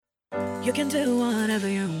You can do whatever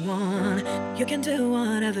you want. You can do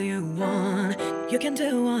whatever you want. You can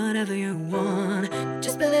do whatever you want.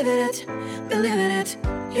 Just believe it, believe it.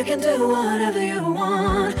 You can do whatever you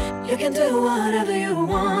want. You can do whatever you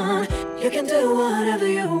want. You can do whatever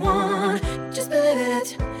you want. Just believe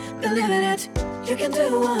it, believe it. You can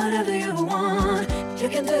do whatever you want. You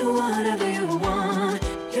can do whatever you want.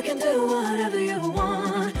 You can do whatever you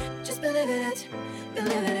want. Just believe it,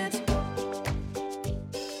 believe it.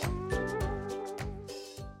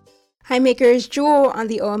 Hi makers, Jewel on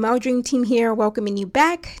the OML Dream Team here, welcoming you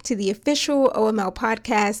back to the official OML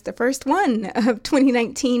podcast, the first one of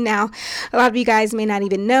 2019. Now, a lot of you guys may not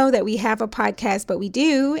even know that we have a podcast, but we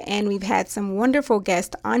do, and we've had some wonderful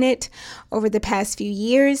guests on it over the past few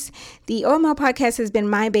years. The OML podcast has been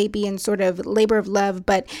my baby and sort of labor of love,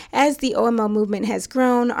 but as the OML movement has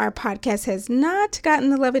grown, our podcast has not gotten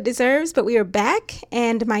the love it deserves, but we are back,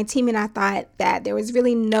 and my team and I thought that there was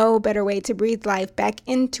really no better way to breathe life back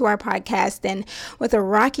into our podcast than with a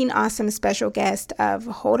rocking awesome special guest of,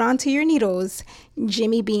 hold on to your needles,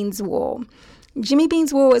 Jimmy Beans Wool. Jimmy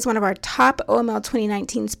Beans Wool is one of our top OML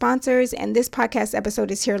 2019 sponsors, and this podcast episode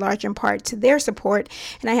is here large in part to their support.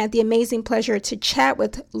 And I had the amazing pleasure to chat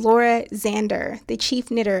with Laura Zander, the chief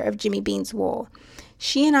knitter of Jimmy Beans Wool.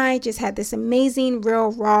 She and I just had this amazing,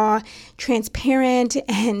 real, raw, transparent,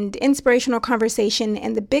 and inspirational conversation.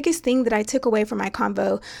 And the biggest thing that I took away from my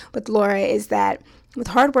convo with Laura is that with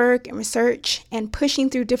hard work and research and pushing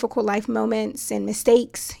through difficult life moments and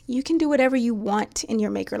mistakes, you can do whatever you want in your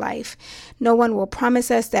maker life. No one will promise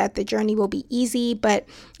us that the journey will be easy, but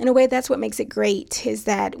in a way, that's what makes it great, is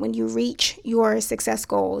that when you reach your success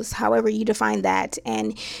goals, however you define that,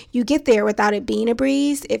 and you get there without it being a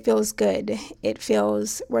breeze, it feels good. It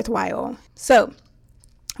feels worthwhile. So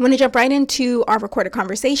I want to jump right into our recorded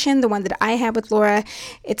conversation, the one that I had with Laura.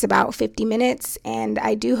 It's about 50 minutes, and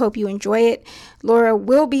I do hope you enjoy it. Laura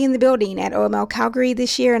will be in the building at OML Calgary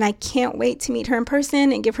this year, and I can't wait to meet her in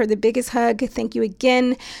person and give her the biggest hug. Thank you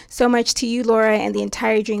again so much to you, Laura, and the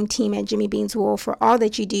entire Dream Team at Jimmy Beans Wool for all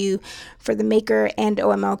that you do for the maker and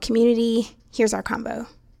OML community. Here's our combo.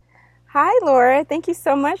 Hi, Laura. Thank you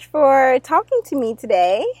so much for talking to me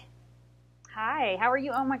today. Hi, how are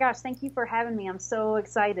you? Oh my gosh, thank you for having me. I'm so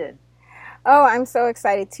excited. Oh, I'm so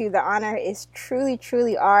excited too. The honor is truly,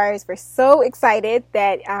 truly ours. We're so excited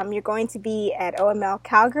that you're going to be at OML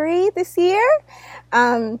Calgary this year.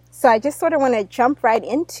 So I just sort of want to jump right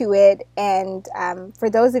into it. And for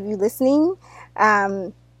those of you listening,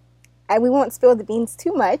 we won't spill the beans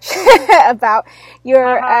too much about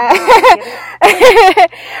your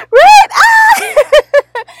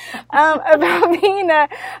about being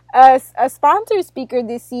a sponsor speaker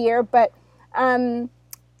this year. But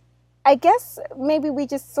I guess maybe we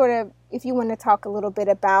just sort of, if you want to talk a little bit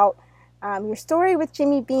about your story with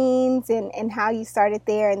Jimmy Beans and how you started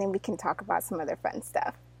there, and then we can talk about some other fun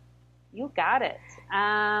stuff. You got it.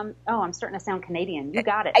 I'm starting to sound Canadian. You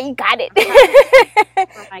got it. You got it.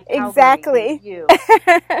 Exactly. You.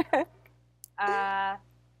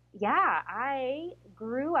 I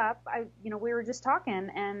grew up, we were just talking,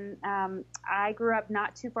 and I grew up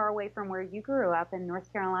not too far away from where you grew up in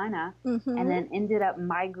North Carolina, and then ended up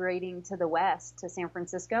migrating to the West, to San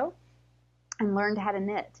Francisco, and learned how to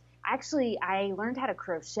knit. Actually, I learned how to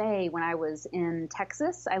crochet when I was in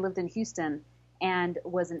Texas. I lived in Houston and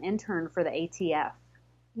was an intern for the ATF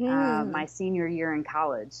my senior year in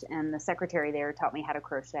college, and the secretary there taught me how to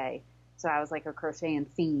crochet. So I was like a crocheting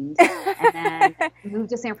fiend. And then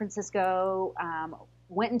moved to San Francisco,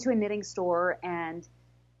 went into a knitting store, and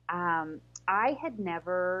I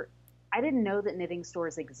didn't know that knitting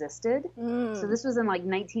stores existed. So this was in like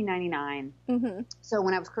 1999. So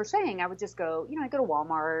when I was crocheting, I would just go, I'd go to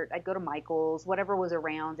Walmart, I'd go to Michael's, whatever was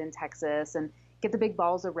around in Texas, and get the big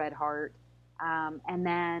balls of Red Heart. And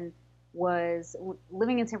then was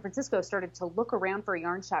living in San Francisco, started to look around for a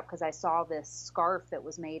yarn shop because I saw this scarf that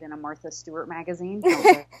was made in a Martha Stewart magazine.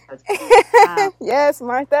 Yes,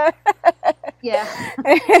 Martha. Yeah.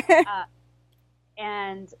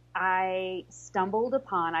 And I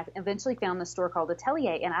I eventually found the store called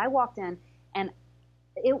Atelier, and I walked in, and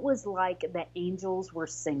it was like the angels were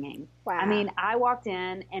singing. Wow. I mean, I walked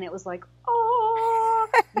in, and it was like, oh,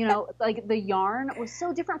 like the yarn was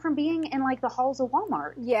so different from being in like the halls of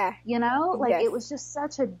Walmart. Yeah. Yes. It was just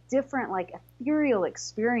such a different, like, ethereal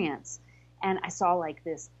experience. And I saw like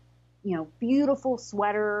this, beautiful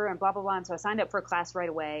sweater and blah, blah, blah. And so I signed up for a class right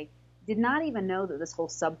away. Did not even know that this whole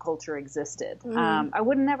subculture existed. I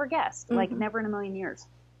would have never guessed, like never in a million years.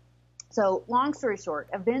 So long story short,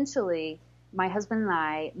 eventually my husband and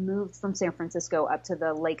I moved from San Francisco up to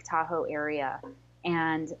the Lake Tahoe area.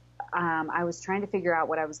 And I was trying to figure out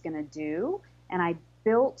what I was going to do. And I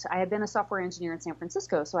had been a software engineer in San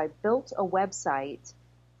Francisco. So I built a website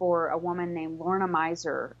for a woman named Lorna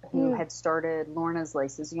Miser, who had started Lorna's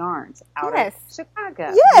Laces Yarns out of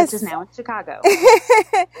Chicago, which is now in Chicago.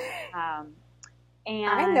 And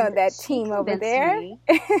I know that team over there.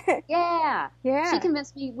 Yeah. She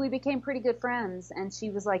convinced me. We became pretty good friends, and she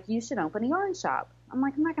was like, "You should open a yarn shop." I'm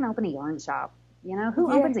like, "I'm not going to open a yarn shop. You know,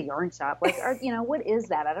 who opens a yarn shop? Like, what is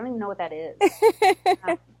that? I don't even know what that is."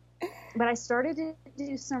 But I started to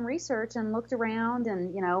do some research and looked around,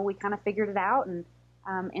 and we kind of figured it out, and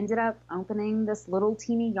ended up opening this little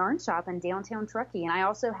teeny yarn shop in downtown Truckee. And I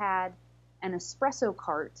also had an espresso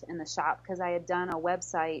cart in the shop because I had done a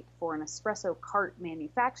website for an espresso cart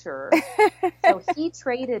manufacturer. So he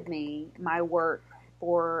traded me my work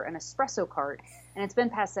for an espresso cart. And it's been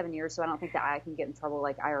past 7 years, so I don't think that I can get in trouble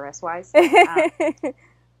like IRS wise.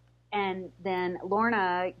 And then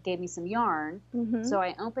Lorna gave me some yarn. Mm-hmm. So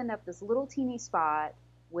I opened up this little teeny spot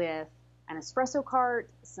with an espresso cart,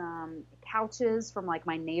 some couches from like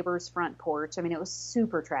my neighbor's front porch. I mean, it was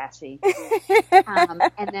super trashy.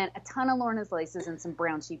 And then a ton of Lorna's laces and some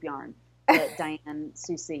brown sheep yarn that Diane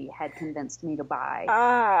Susie had convinced me to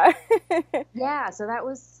buy. Yeah, so that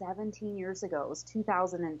was 17 years ago. It was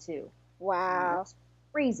 2002. Wow.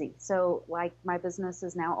 Crazy. So like my business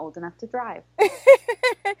is now old enough to drive.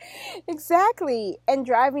 Exactly. And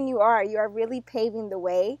driving you are really paving the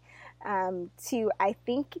way to, I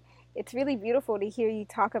think, it's really beautiful to hear you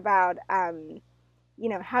talk about, how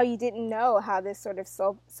you didn't know how this sort of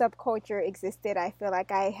subculture existed. I feel like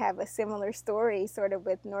I have a similar story sort of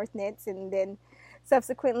with North Knits and then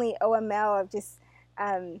subsequently OML of just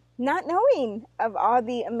not knowing of all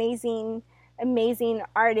the amazing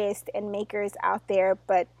artists and makers out there.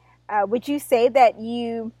 But would you say that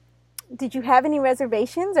did you have any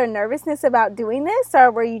reservations or nervousness about doing this,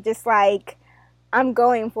 or were you just like, I'm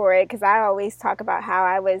going for it? Because I always talk about how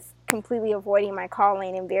I was completely avoiding my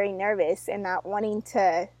calling and very nervous and not wanting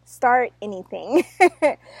to start anything.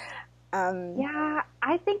 Yeah,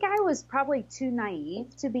 I think I was probably too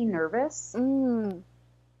naive to be nervous.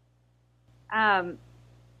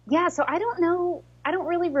 Yeah, so I don't know. I don't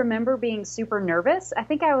really remember being super nervous. I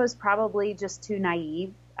think I was probably just too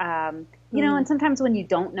naive. And sometimes when you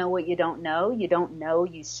don't know what you don't know you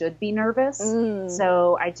should be nervous.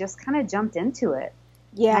 So I just kind of jumped into it.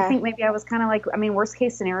 Yeah. And I think maybe I was kind of like, worst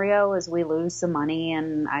case scenario is we lose some money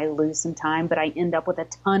and I lose some time, but I end up with a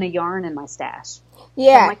ton of yarn in my stash.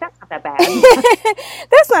 Yeah. So I'm like, that's not that bad.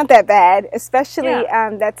 That's not that bad. Especially,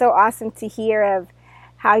 that's so awesome to hear of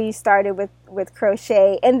how you started with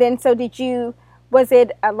crochet. And then, so was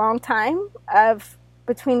it a long time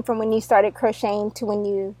between from when you started crocheting to when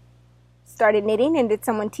you started knitting, and did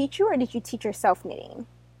someone teach you, or did you teach yourself knitting?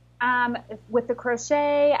 With the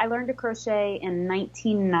crochet, I learned to crochet in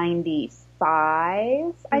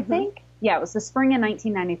 1995, I think. Yeah, it was the spring of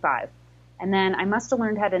 1995. And then I must have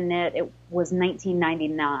learned how to knit. It was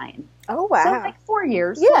 1999. Oh, wow. So like 4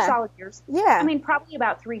 years, 4 solid years. Yeah. Probably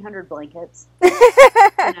about 300 blankets.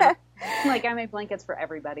 Like I made blankets for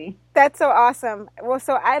everybody. That's so awesome. Well,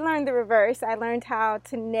 so I learned the reverse. I learned how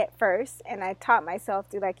to knit first, and I taught myself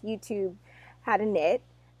through like YouTube how to knit.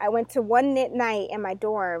 I went to one knit night in my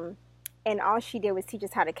dorm, and all she did was teach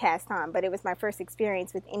us how to cast on, but it was my first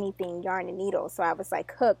experience with anything yarn and needle, so I was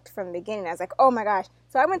like hooked from the beginning. I was like, oh my gosh.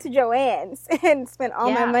 So I went to Joann's and spent all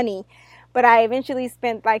my money, but I eventually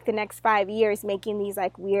spent like the next 5 years making these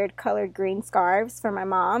like weird colored green scarves for my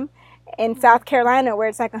mom in South Carolina where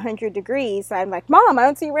it's like 100 degrees. So I'm like, Mom, I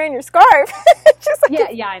don't see you wearing your scarf. Just like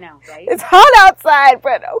yeah, I know, right? It's hot outside,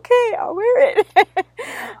 but okay, I'll wear it.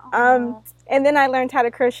 And then I learned how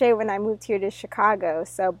to crochet when I moved here to Chicago.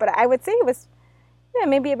 So, but I would say it was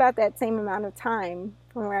maybe about that same amount of time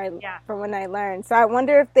from when I learned. So I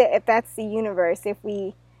wonder if that's the universe, if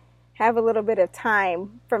we have a little bit of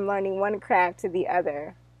time from learning one craft to the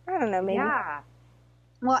other. I don't know, maybe. Yeah.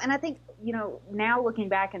 Well, and I think, now looking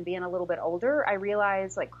back and being a little bit older, I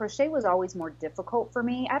realized like crochet was always more difficult for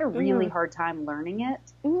me. I had a really hard time learning it.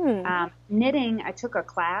 Knitting, I took a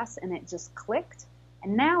class and it just clicked.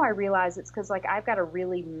 And now I realize it's because like I've got a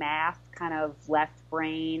really math kind of left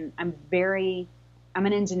brain. I'm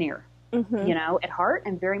an engineer, at heart,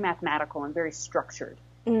 and very mathematical and very structured.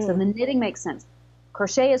 So the knitting makes sense.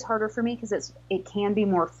 Crochet is harder for me because it can be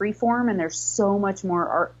more freeform and there's so much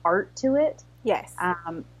more art to it. Yes.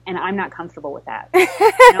 And I'm not comfortable with that.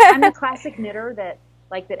 I'm the classic knitter that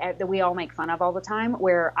we all make fun of all the time,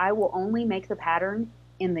 where I will only make the pattern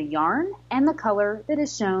in the yarn and the color that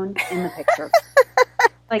is shown in the picture.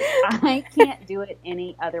 Like I can't do it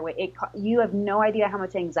any other way. You have no idea how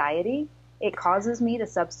much anxiety it causes me to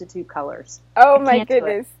substitute colors. Oh my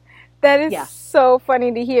goodness. That is so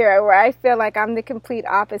funny to hear, where I feel like I'm the complete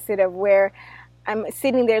opposite of where I'm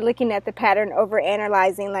sitting there looking at the pattern, over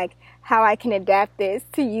analyzing like how I can adapt this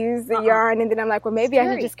to use the yarn. And then I'm like, well, maybe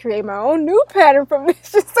I should just create my own new pattern from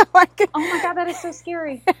this just so I can. Oh my God, that is so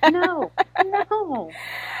scary. No.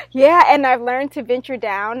 Yeah. And I've learned to venture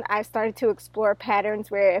down. I've started to explore patterns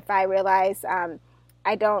where if I realize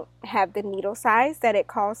I don't have the needle size that it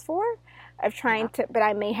calls for, of trying to, but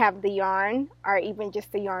I may have the yarn or even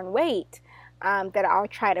just the yarn weight, that I'll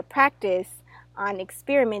try to practice on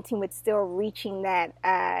experimenting with still reaching that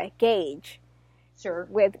gauge. Sure.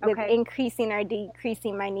 With increasing or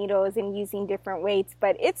decreasing my needles and using different weights.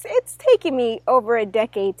 But it's taken me over a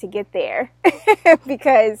decade to get there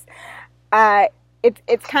because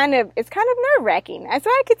it's kind of nerve-wracking. So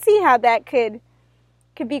I could see how that could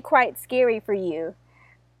be quite scary for you.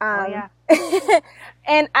 And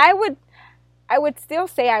I would still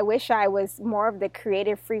say I wish I was more of the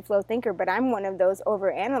creative free flow thinker, but I'm one of those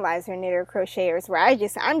overanalyzer knitter crocheters where I'm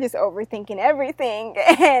just overthinking everything.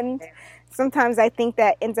 And sometimes I think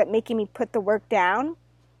that ends up making me put the work down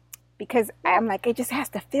because I'm like, it just has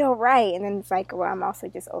to feel right. And then it's like, well, I'm also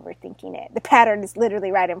just overthinking it. The pattern is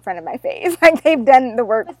literally right in front of my face. Like they've done the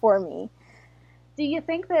work for me. Do you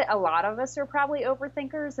think that a lot of us are probably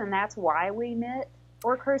overthinkers and that's why we knit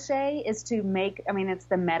or crochet, is to make, I mean, it's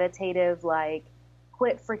the meditative, like,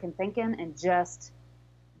 quit freaking thinking and just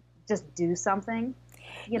do something,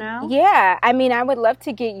 you know? Yeah. I mean, I would love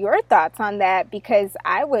to get your thoughts on that because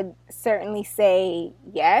I would certainly say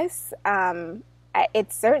yes.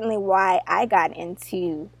 It's certainly why I got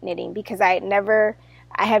into knitting because I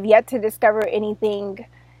have yet to discover anything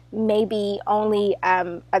maybe only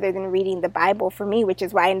other than reading the Bible for me, which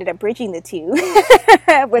is why I ended up bridging the two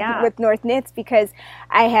with North Knits, because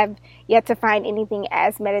I have yet to find anything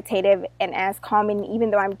as meditative and as calming,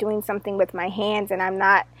 even though I'm doing something with my hands and I'm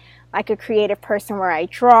not like a creative person where I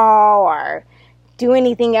draw or do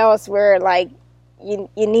anything else where like you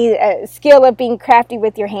need a skill of being crafty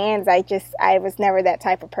with your hands. I was never that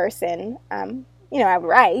type of person. I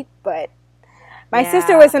write, but my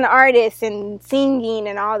sister was an artist and singing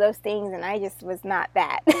and all those things, and I just was not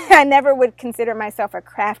that. I never would consider myself a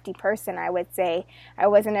crafty person, I would say. I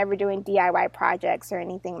wasn't ever doing DIY projects or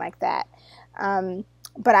anything like that.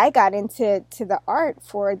 But I got into the art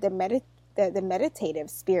for the meditative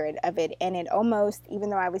spirit of it, and it almost, even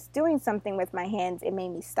though I was doing something with my hands, it made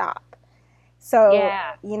me stop. So,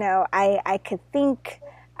 I could think,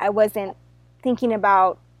 I wasn't thinking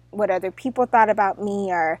about what other people thought about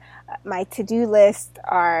me or my to-do list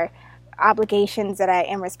or obligations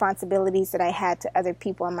and responsibilities that I had to other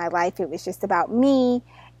people in my life. It was just about me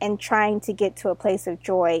and trying to get to a place of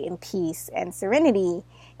joy and peace and serenity,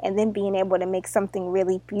 and then being able to make something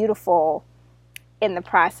really beautiful in the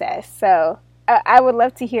process. So I would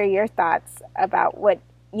love to hear your thoughts about what,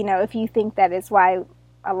 if you think that is why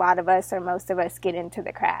a lot of us or most of us get into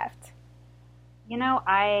the craft.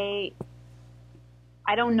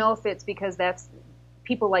 I don't know if it's because that's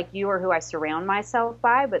people like you or who I surround myself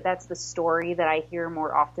by, but that's the story that I hear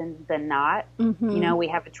more often than not. Mm-hmm. We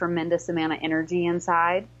have a tremendous amount of energy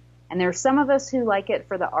inside, and there's some of us who like it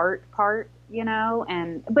for the art part,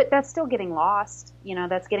 but that's still getting lost.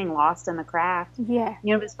 That's getting lost in the craft. Yeah.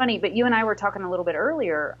 It's funny, but you and I were talking a little bit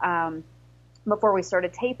earlier before we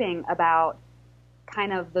started taping about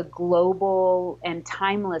kind of the global and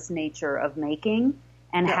timeless nature of making.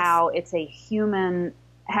 And how it's a human,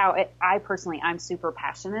 I personally, I'm super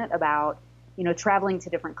passionate about, traveling to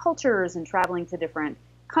different cultures and traveling to different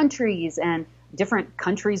countries and different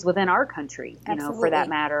countries within our country, for that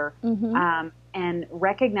matter. Mm-hmm. And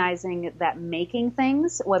recognizing that making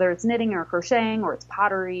things, whether it's knitting or crocheting or it's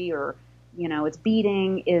pottery or, it's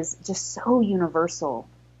beading, is just so universal.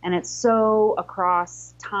 And it's so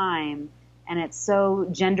across time and it's so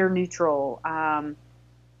gender neutral.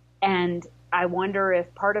 And I wonder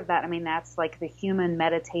if part of that, that's like the human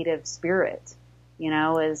meditative spirit,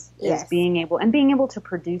 is being able to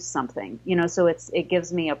produce something, so it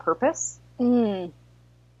gives me a purpose, and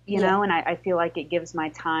I feel like it gives my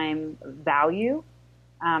time value.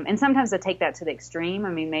 And sometimes I take that to the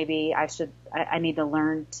extreme. Maybe I need to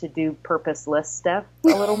learn to do purposeless stuff a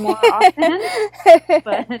little more often,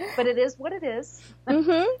 but it is what it is.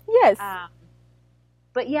 Mm-hmm. Yes.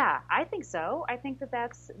 But yeah, I think so. I think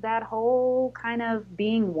that's that whole kind of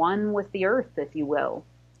being one with the earth, if you will,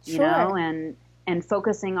 and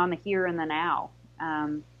focusing on the here and the now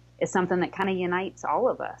is something that kind of unites all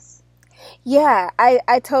of us. Yeah,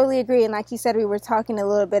 I totally agree. And like you said, we were talking a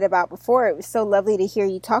little bit about before. It was so lovely to hear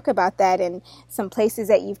you talk about that and some places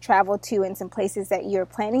that you've traveled to and some places that you're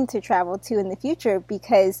planning to travel to in the future,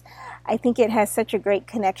 because I think it has such a great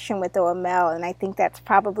connection with OML. And I think that's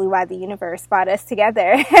probably why the universe brought us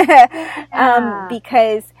together.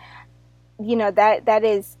 Because, you know, that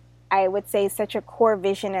is, I would say, such a core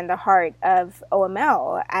vision in the heart of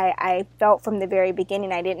OML. I felt from the very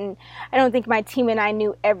beginning, I don't think my team and I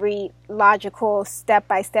knew every logical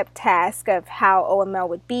step-by-step task of how OML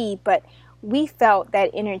would be, but we felt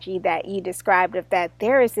that energy that you described, of that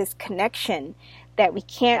there is this connection that we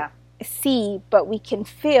can't see, but we can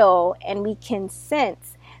feel and we can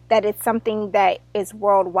sense that it's something that is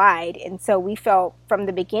worldwide. And so we felt from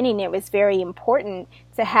the beginning it was very important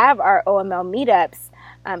to have our OML meetups,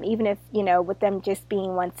 even if, you know, with them just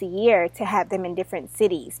being once a year, to have them in different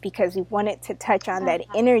cities, because we wanted to touch on that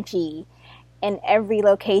energy in every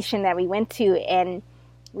location that we went to. And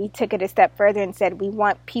we took it a step further and said we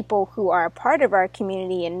want people who are a part of our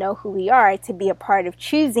community and know who we are to be a part of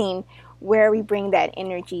choosing where we bring that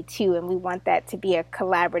energy to. And we want that to be a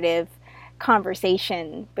collaborative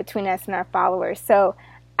conversation between us and our followers. So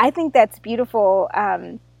I think that's beautiful,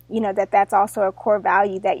 you know, that's also a core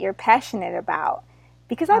value that you're passionate about.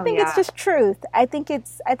 Because I think it's just truth. I think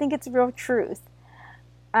it's real truth.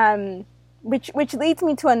 Which leads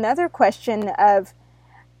me to another question of,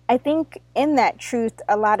 I think in that truth,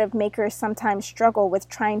 a lot of makers sometimes struggle with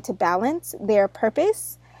trying to balance their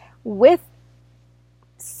purpose with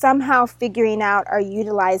somehow figuring out or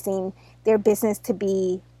utilizing their business to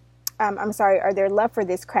be, or their love for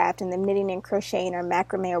this craft and the knitting and crocheting or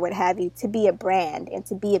macrame or what have you, to be a brand and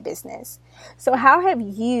to be a business. So how have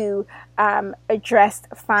you addressed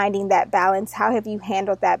finding that balance? How have you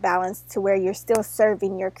handled that balance to where you're still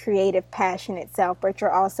serving your creative passion itself, but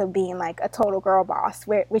you're also being like a total girl boss,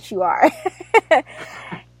 which you are?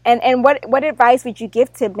 And what advice would you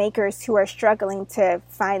give to makers who are struggling to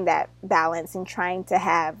find that balance and trying to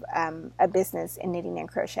have a business in knitting and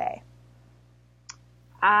crochet?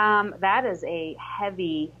 That is a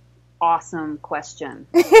heavy, awesome question.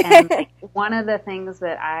 And like, one of the things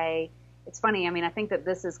that it's funny, I mean, I think that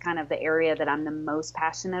this is kind of the area that I'm the most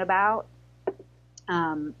passionate about.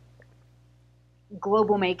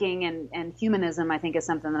 Global making and humanism, I think, is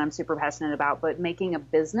something that I'm super passionate about, but making a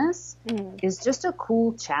business is just a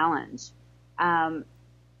cool challenge. And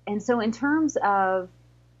so in terms of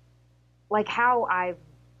like how I've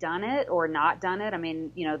done it or not done it, I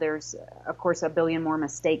mean, you know, there's of course a billion more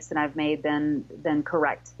mistakes that I've made than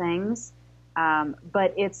correct things.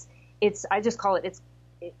 But I just call it,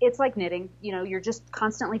 it's like knitting, you know, you're just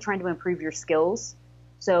constantly trying to improve your skills.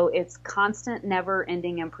 So it's constant, never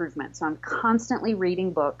ending improvement. So I'm constantly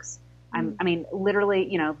reading books. I mean,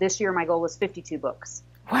 literally, you know, this year my goal was 52 books.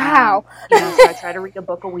 Wow. You know, so I try to read a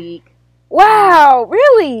book a week. Wow.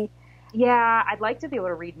 Really? Yeah, I'd like to be able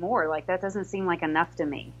to read more. Like, that doesn't seem like enough to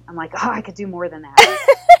me. I'm like, oh, I could do more than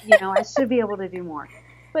that. You know, I should be able to do more.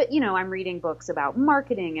 But, you know, I'm reading books about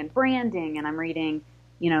marketing and branding, and I'm reading,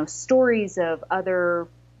 you know, stories of other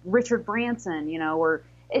Richard Branson, you know,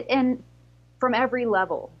 and from every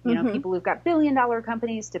level, you know, people who've got billion-dollar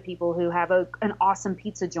companies to people who have an awesome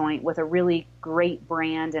pizza joint with a really great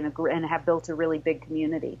brand and have built a really big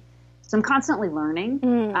community. So I'm constantly learning.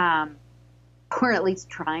 Or at least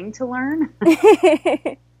trying to learn.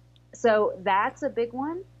 So that's a big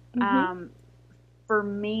one. For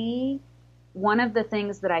me, one of the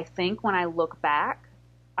things that I think when I look back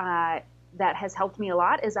that has helped me a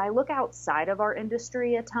lot is I look outside of our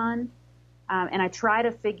industry a ton. And I try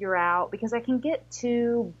to figure out, because I can get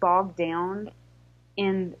too bogged down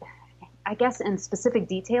in specific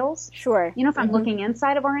details. Sure. You know, if I'm looking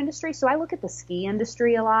inside of our industry, so I look at the ski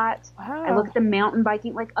industry a lot. Wow. I look at the mountain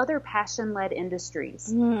biking, like other passion-led industries,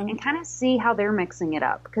 and kind of see how they're mixing it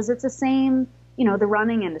up. Because it's the same, you know, the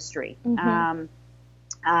running industry.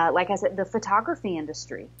 Like I said, the photography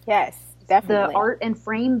industry. Yes, definitely. The art and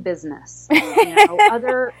frame business. You know,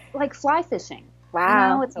 other, like fly fishing. Wow.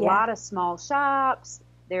 You know, it's a lot of small shops.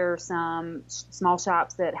 There are some small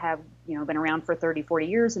shops that have, you know, been around for 30, 40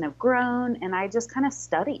 years and have grown. And I just kind of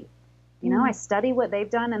study, you know, I study what they've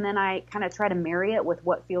done. And then I kind of try to marry it with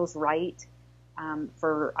what feels right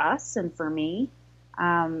for us and for me.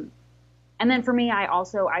 And then for me,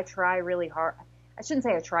 I try really hard. I shouldn't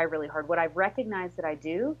say I try really hard. What I've recognized that I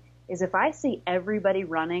do is if I see everybody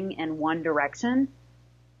running in one direction,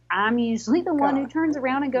 I'm usually the one who turns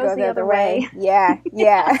around and goes the other way. Yeah,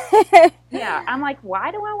 yeah. Yeah, I'm like,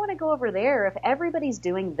 why do I want to go over there? If everybody's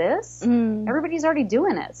doing this, everybody's already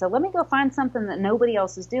doing it. So let me go find something that nobody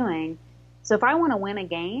else is doing. So if I want to win a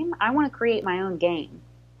game, I want to create my own game.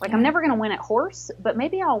 Like, I'm never going to win at horse, but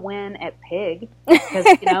maybe I'll win at pig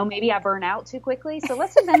because, maybe I burn out too quickly. So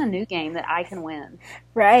let's invent a new game that I can win.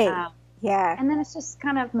 Right. Yeah. And then it's just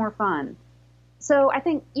kind of more fun. So I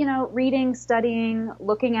think, reading, studying,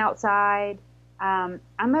 looking outside. I'm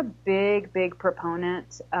a big, big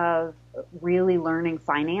proponent of really learning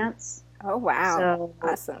finance. Oh, wow. So,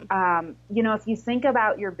 awesome. If you think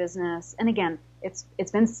about your business, and again,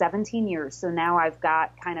 it's been 17 years, so now I've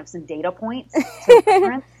got kind of some data points to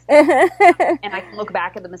reference, and I can look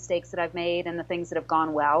back at the mistakes that I've made and the things that have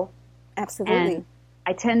gone well. Absolutely. And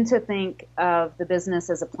I tend to think of the business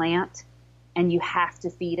as a plant, and you have to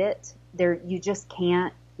feed it. You just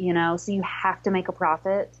can't, so you have to make a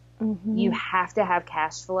profit. Mm-hmm. You have to have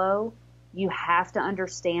cash flow. You have to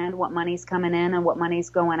understand what money's coming in and what money's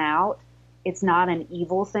going out. It's not an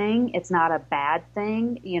evil thing. It's not a bad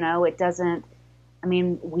thing. It doesn't,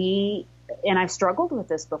 and I've struggled with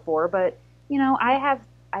this before, but, I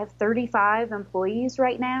have 35 employees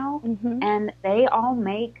right now, mm-hmm. and they all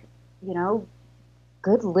make,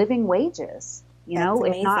 good living wages,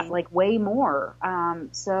 if not like way more.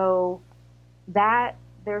 So that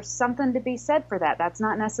there's something to be said for that. That's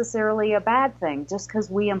not necessarily a bad thing. Just because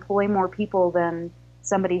we employ more people than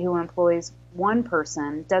somebody who employs one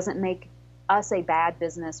person doesn't make us a bad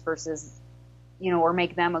business versus, or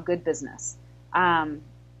make them a good business. And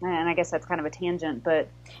I guess that's kind of a tangent, but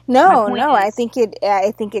I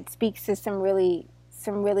think it speaks to some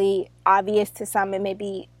really obvious to some and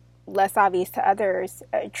maybe less obvious to others,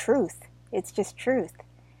 truth. It's just truth.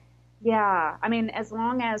 Yeah. As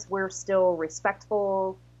long as we're still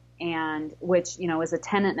respectful, and which, is a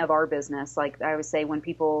tenet of our business. Like I always say, when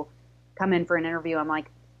people come in for an interview, I'm like,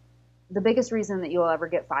 the biggest reason that you'll ever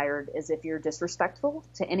get fired is if you're disrespectful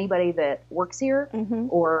to anybody that works here, mm-hmm.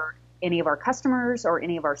 or any of our customers or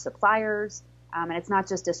any of our suppliers. And it's not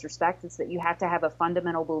just disrespect. It's that you have to have a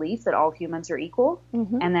fundamental belief that all humans are equal,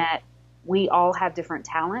 mm-hmm. and that we all have different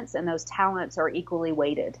talents, and those talents are equally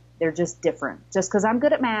weighted. They're just different. Just because I'm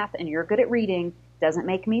good at math and you're good at reading doesn't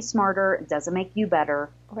make me smarter. It doesn't make you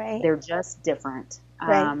better. Right. They're just different.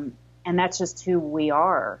 Right. And that's just who we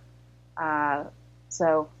are.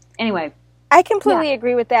 So anyway. I completely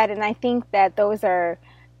agree with that. And I think that those are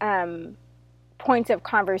points of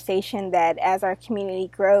conversation that as our community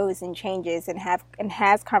grows and changes and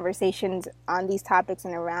has conversations on these topics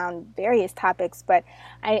and around various topics. But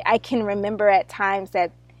I can remember at times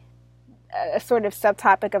that a sort of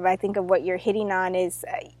subtopic of, I think, of what you're hitting on is,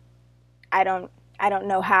 I don't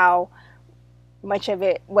know how much of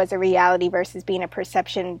it was a reality versus being a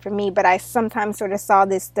perception for me, but I sometimes sort of saw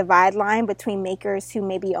this divide line between makers who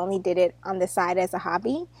maybe only did it on the side as a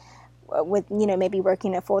hobby, with, maybe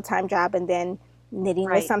working a full-time job and then knitting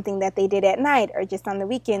right. was something that they did at night or just on the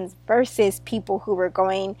weekends, versus people who were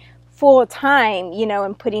going full-time,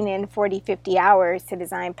 and putting in 40, 50 hours to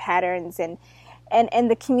design patterns, and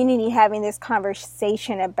the community having this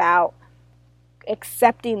conversation about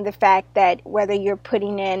accepting the fact that whether you're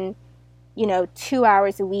putting in 2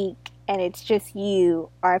 hours a week and it's just you,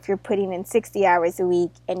 or if you're putting in 60 hours a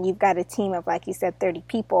week and you've got a team of, like you said, 30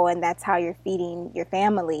 people, and that's how you're feeding your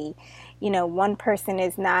family, one person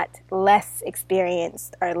is not less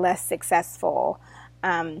experienced or less successful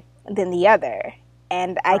than the other.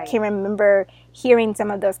 And I can remember hearing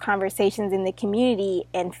some of those conversations in the community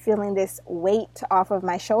and feeling this weight off of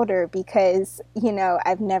my shoulder because,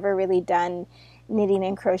 I've never really done knitting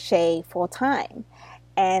and crochet full time.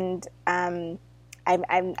 And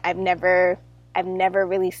I've never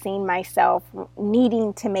really seen myself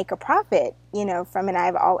needing to make a profit, from it.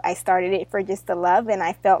 I started it for just the love, and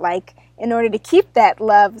I felt like in order to keep that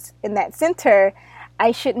love in that center,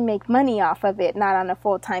 I shouldn't make money off of it, not on a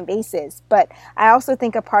full-time basis. But I also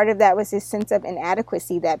think a part of that was this sense of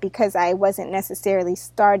inadequacy, that because I wasn't necessarily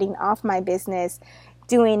starting off my business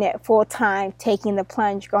doing it full-time, taking the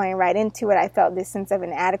plunge, going right into it, I felt this sense of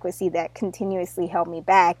inadequacy that continuously held me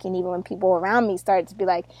back. And even when people around me started to be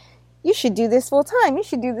like, you should do this full-time, you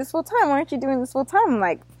should do this full-time, why aren't you doing this full-time? I'm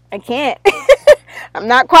like, I can't. I'm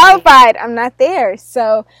not qualified. I'm not there.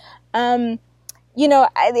 So,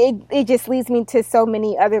 it just leads me to so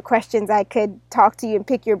many other questions. I could talk to you and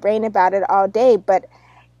pick your brain about it all day, but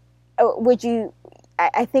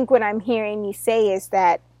I think what I'm hearing you say is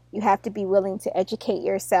that you have to be willing to educate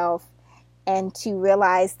yourself and to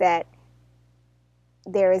realize that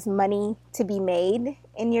there is money to be made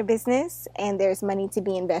in your business and there's money to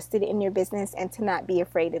be invested in your business, and to not be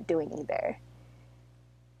afraid of doing either.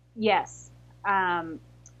 Yes.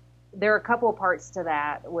 There are a couple of parts to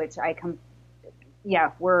that, which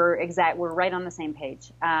we're right on the same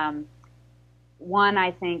page. One,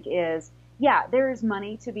 I think, is, yeah, there's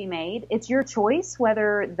money to be made. It's your choice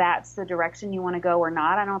whether that's the direction you want to go or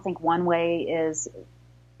not. I don't think one way is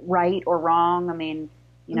right or wrong. I mean,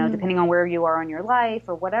 depending on where you are in your life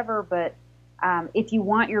or whatever, but if you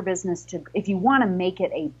want your business if you want to make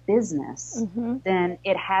it a business, then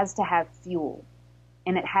it has to have fuel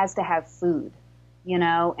and it has to have food,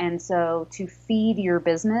 and so to feed your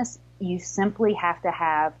business, you simply have to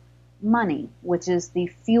have money, which is the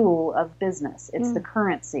fuel of business. It's the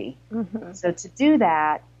currency. So to do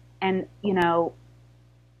that, and,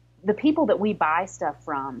 the people that we buy stuff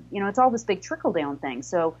from, it's all this big trickle down thing.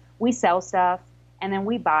 So we sell stuff and then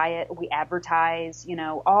we buy it, we advertise,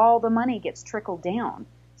 all the money gets trickled down.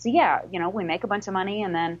 So yeah, we make a bunch of money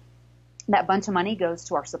and then that bunch of money goes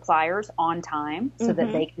to our suppliers on time so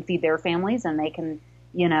that they can feed their families and they can,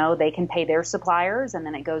 they can pay their suppliers, and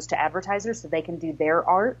then it goes to advertisers so they can do their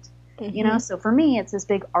art. So for me, it's this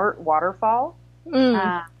big art waterfall.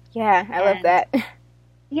 Yeah, I love that.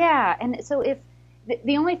 Yeah, and so if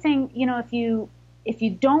the only thing, if you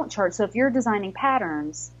don't charge, so if you're designing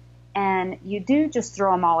patterns and you do just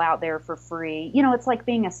throw them all out there for free, it's like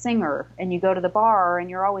being a singer and you go to the bar and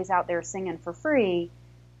you're always out there singing for free.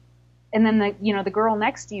 And then the girl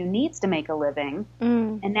next to you needs to make a living.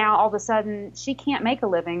 And now all of a sudden she can't make a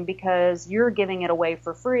living because you're giving it away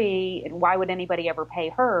for free. And why would anybody ever pay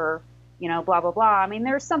her? Blah, blah, blah. I mean,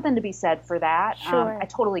 there's something to be said for that. Sure. I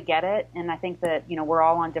totally get it. And I think that, we're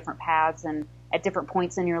all on different paths, and at different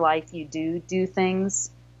points in your life, you do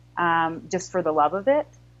things just for the love of it.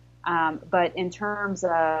 But in terms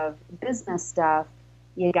of business stuff,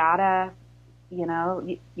 you gotta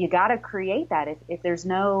create that. If there's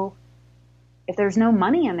no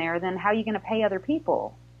money in there, then how are you going to pay other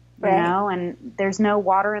people? Right. And there's no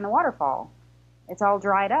water in the waterfall. It's all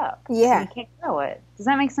dried up. Yeah. So you can't grow it. Does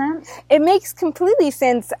that make sense? It makes completely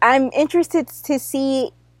sense. I'm interested to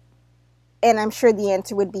see, and I'm sure the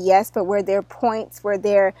answer would be yes, but were there points where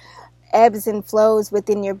there ebbs and flows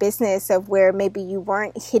within your business of where maybe you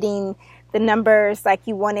weren't hitting the numbers like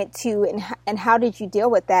you wanted to, and how did you deal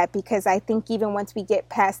with that? Because I think even once we get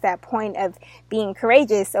past that point of being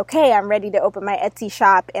courageous, okay, I'm ready to open my Etsy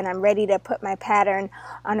shop and I'm ready to put my pattern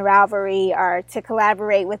on Ravelry or to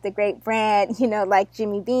collaborate with a great brand, like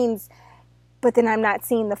Jimmy Beans, but then I'm not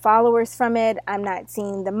seeing the followers from it. I'm not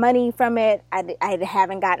seeing the money from it. I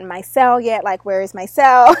haven't gotten my sale yet. Like, where is my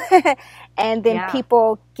sale? And then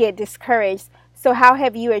people get discouraged. So how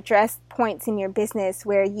have you addressed points in your business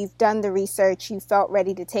where you've done the research, you felt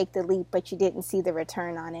ready to take the leap, but you didn't see the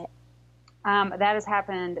return on it? That has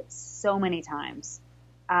happened so many times,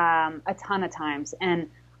 a ton of times. And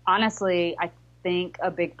honestly, I think a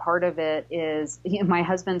big part of it is my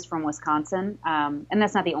husband's from Wisconsin, and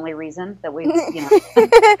that's not the only reason that we,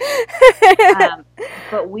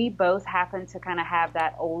 but we both happen to kind of have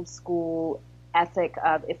that old school ethic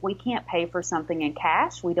of if we can't pay for something in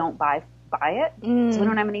cash, we don't buy it, so we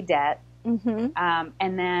don't have any debt.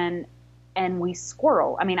 And we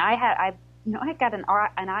squirrel. I mean, I got an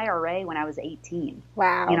IRA when I was 18.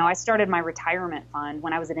 Wow. I started my retirement fund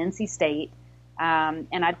when I was at NC State, and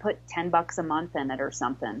I'd put $10 a month in it or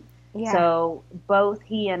something. Yeah. So both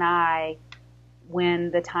he and I,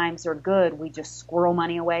 when the times are good, we just squirrel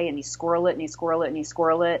money away, and you squirrel it and you squirrel it and you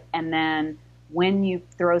squirrel it, and then when you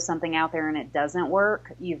throw something out there and it doesn't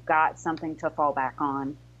work, you've got something to fall back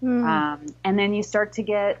on. And then you start to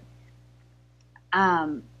get,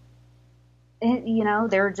 there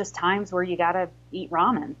are just times where you got to eat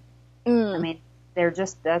ramen. I mean,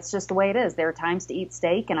 that's just the way it is. There are times to eat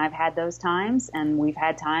steak, and I've had those times, and we've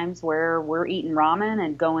had times where we're eating ramen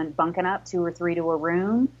and bunking up 2 or 3 to a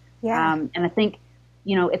room. Yeah. And I think,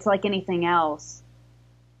 it's like anything else.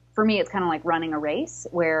 For me, it's kind of like running a race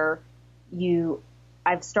where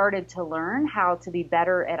I've started to learn how to be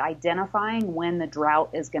better at identifying when the drought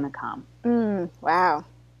is going to come. Wow.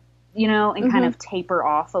 And kind of taper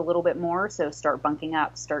off a little bit more. So start bunking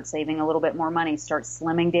up, start saving a little bit more money, start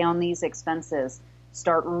slimming down these expenses,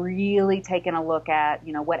 start really taking a look at,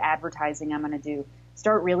 what advertising I'm going to do.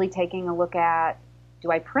 Start really taking a look at, do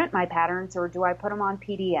I print my patterns or do I put them on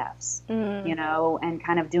PDFs? And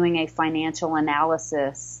kind of doing a financial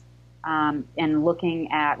analysis and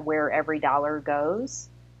looking at where every dollar goes.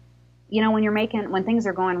 When things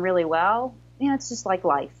are going really well, it's just like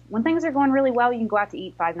life. When things are going really well, you can go out to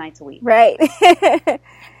eat 5 nights a week. Right.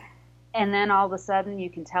 And then all of a sudden you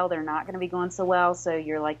can tell they're not going to be going so well. So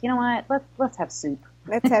you're like, you know what? Let's have soup.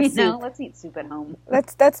 Let's have soup. Let's eat soup at home.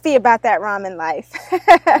 Let's be about that ramen life.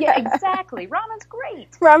 Yeah, exactly. Ramen's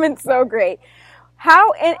great. Ramen's so great.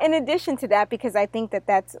 How, in addition to that, because I think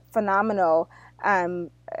that's phenomenal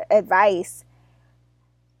advice,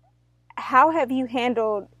 how have you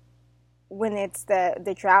handled when it's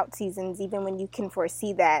the drought seasons, even when you can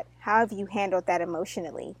foresee that, how have you handled that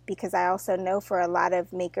emotionally? Because I also know for a lot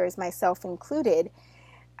of makers, myself included,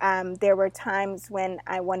 there were times when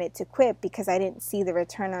I wanted to quit because I didn't see the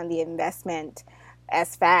return on the investment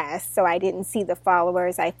as fast. So I didn't see the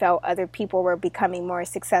followers. I felt other people were becoming more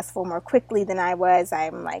successful more quickly than I was.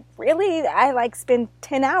 I'm like, really? I spend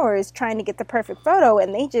 10 hours trying to get the perfect photo,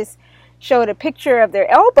 and they just showed a picture of their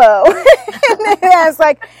elbow. And I was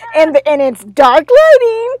like, and it's dark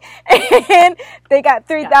lighting, and they got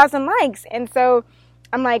 3,000 likes. And so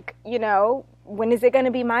I'm like, when is it going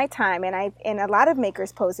to be my time? And a lot of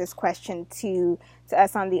makers pose this question to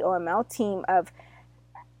us on the OML team of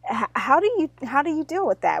how do you deal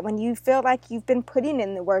with that when you feel like you've been putting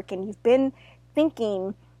in the work and you've been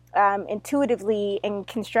thinking intuitively and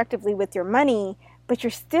constructively with your money, but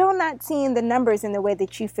you're still not seeing the numbers in the way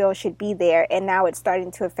that you feel should be there, and now it's starting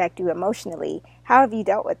to affect you emotionally. How have you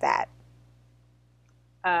dealt with that?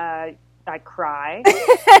 I cry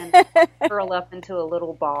and curl up into a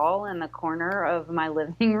little ball in the corner of my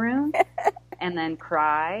living room and then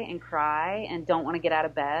cry and don't want to get out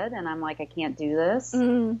of bed. And I'm like, I can't do this.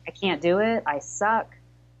 Mm-hmm. I can't do it. I suck.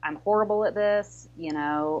 I'm horrible at this.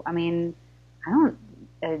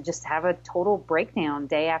 I just have a total breakdown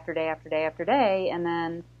day after day after day after day. And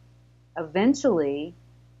then eventually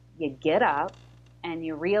you get up and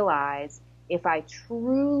you realize, if I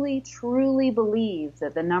truly, truly believe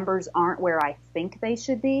that the numbers aren't where I think they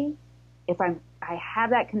should be, if I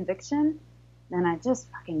have that conviction, then I just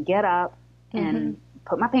fucking get up and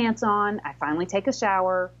put my pants on. I finally take a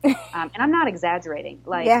shower. And I'm not exaggerating.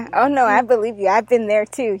 Yeah. Oh, no, I believe you. I've been there,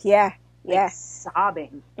 too. Yeah. Yeah.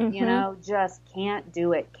 Sobbing, just can't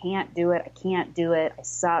do it. I can't do it. I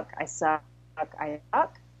suck.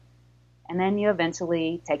 And then you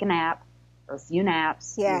eventually take a nap or a few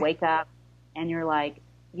naps. Yeah. You wake up and you're like,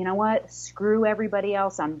 you know what? Screw everybody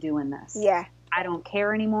else. I'm doing this. Yeah. I don't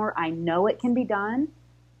care anymore. I know it can be done.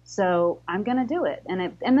 So I'm going to do it.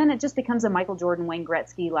 And then it just becomes a Michael Jordan, Wayne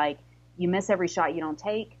Gretzky, like, you miss every shot you don't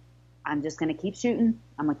take. I'm just going to keep shooting.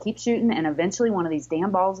 And eventually one of these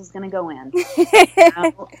damn balls is going to go in.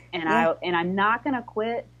 And I'm not going to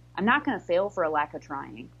quit. I'm not going to fail for a lack of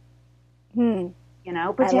trying. But you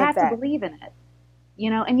have to believe in it.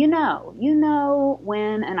 And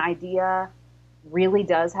when an idea really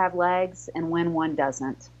does have legs and when one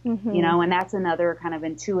doesn't. And that's another kind of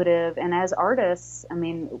intuitive. And as artists,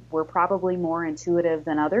 we're probably more intuitive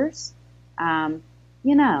than others. When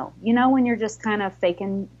you're just kind of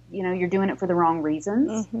faking, you're doing it for the wrong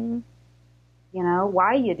reasons. Why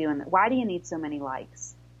are you doing that? Why do you need so many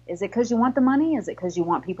likes? Is it because you want the money? Is it because you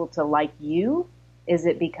want people to like you? Is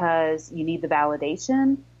it because you need the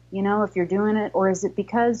validation, if you're doing it? Or is it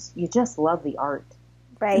because you just love the art?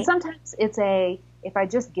 Right. And sometimes if I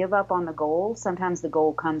just give up on the goal, sometimes the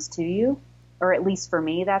goal comes to you. Or at least for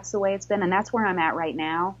me, that's the way it's been. And that's where I'm at right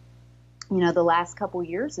now. The last couple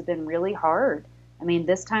years have been really hard.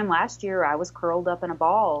 This time last year, I was curled up in a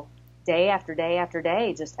ball day after day after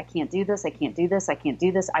day. Just, I can't do this. I can't do this. I can't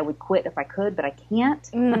do this. I would quit if I could, but I can't.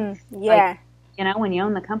 Yeah. When you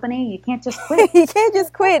own the company, you can't just quit. You can't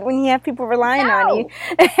just quit when you have people relying on you.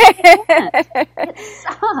 It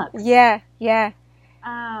sucks. Yeah, yeah.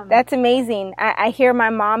 That's amazing. I hear my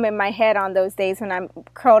mom in my head on those days when I'm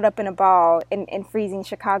curled up in a ball in freezing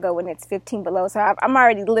Chicago when it's 15 below. So I'm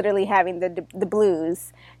already literally having the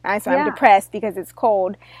blues. So I'm depressed because it's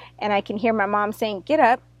cold. And I can hear my mom saying, get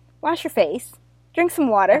up, wash your face, drink some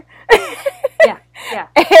water. Yeah.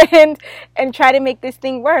 and try to make this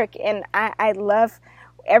thing work. And I love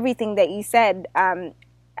everything that you said. I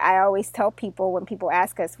always tell people when people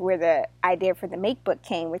ask us where the idea for the Make Book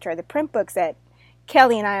came, which are the print books that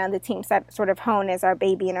Kelly and I on the team sort of hone as our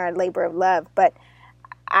baby and our labor of love. But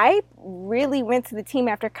I really went to the team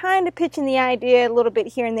after kind of pitching the idea a little bit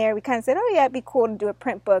here and there. We kind of said, oh, yeah, it'd be cool to do a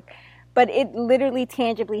print book. But it literally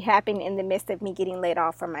tangibly happened in the midst of me getting laid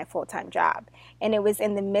off from my full-time job. And it was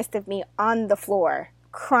in the midst of me on the floor,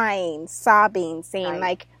 crying, sobbing, saying,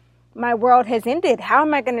 like, my world has ended. How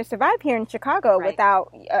am I going to survive here in Chicago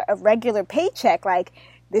without a regular paycheck? Like,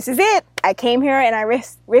 this is it. I came here and I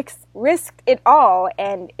risked it all,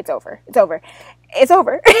 and it's over. It's over. It's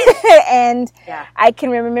over. And I can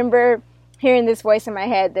remember hearing this voice in my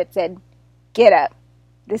head that said, get up.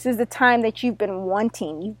 This is the time that you've been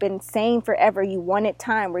wanting. You've been saying forever you wanted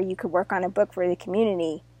time where you could work on a book for the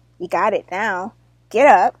community. You got it now. Get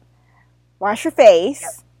up. Wash your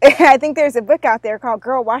face. Yep. I think there's a book out there called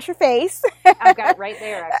Girl, Wash Your Face. I've got it right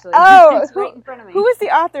there, actually. Oh, it's right in front of me. Who is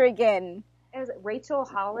the author again? Is it Rachel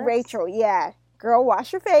Hollis? Rachel, yeah. Girl,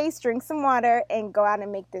 wash your face, drink some water, and go out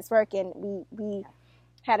and make this work. And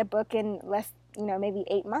had a book in less, maybe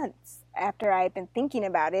 8 months after I had been thinking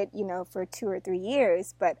about it, for 2 or 3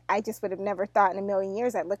 years. But I just would have never thought in a million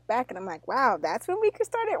years. I'd look back and I'm like, wow, that's when we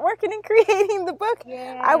started working and creating the book.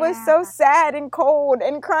 Yeah. I was so sad and cold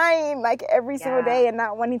and crying like every single day and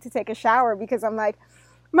not wanting to take a shower because I'm like,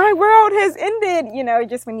 my world has ended,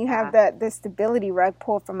 just when you have the stability rug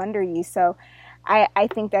pulled from under you. So I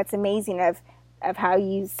think that's amazing of how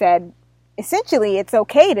you said, essentially, it's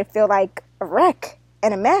okay to feel like a wreck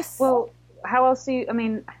and a mess. Well, how else do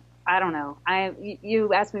you, I don't know.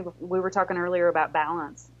 You asked me, we were talking earlier about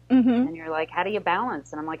balance. Mm-hmm. And you're like, how do you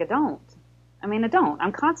balance? And I'm like, I don't.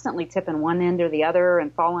 I'm constantly tipping one end or the other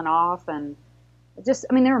and falling off. And just,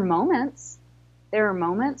 there are moments. There are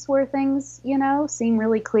moments where things, seem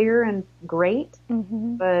really clear and great.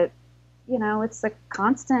 Mm-hmm. But, it's a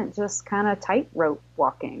constant just kind of tightrope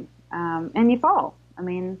walking. And you fall. I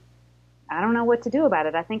don't know what to do about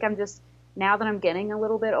it. I think I'm just, now that I'm getting a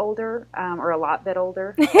little bit older, or a lot bit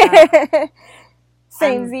older,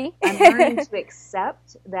 Samey. I'm learning to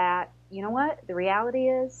accept that, you know what, the reality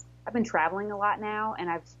is I've been traveling a lot now, and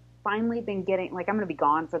I've finally been getting, like, I'm going to be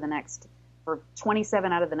gone for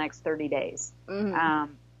 27 out of the next 30 days.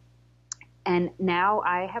 Mm-hmm. And now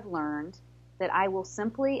I have learned that I will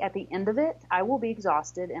simply, at the end of it, I will be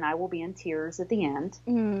exhausted and I will be in tears at the end.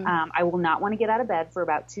 Mm. I will not want to get out of bed for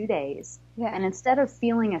about 2 days. Yeah. And instead of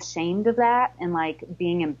feeling ashamed of that and like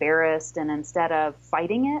being embarrassed, and instead of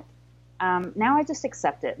fighting it, now I just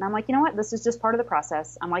accept it. And I'm like, you know what? This is just part of the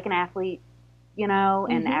process. I'm like an athlete, and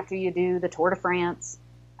mm-hmm. after you do the Tour de France,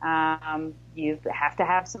 you have to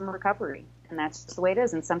have some recovery. And that's just the way it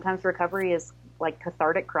is. And sometimes recovery is like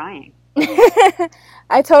cathartic crying.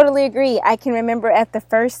 I totally agree. I can remember at the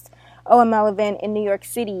first OML event in New York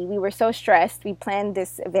City, we were so stressed. We planned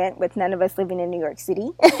this event with none of us living in New York City.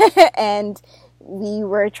 And we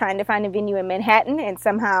were trying to find a venue in Manhattan, and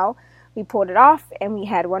somehow we pulled it off, and we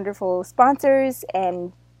had wonderful sponsors,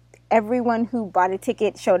 and everyone who bought a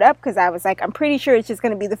ticket showed up, because I was like, I'm pretty sure it's just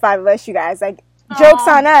going to be the 5 of us, you guys. Like, joke's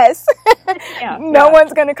on us. No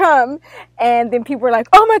one's going to come. And then people were like,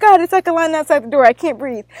 oh my God, it's like a line outside the door. I can't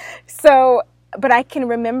breathe. So, but I can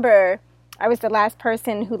remember I was the last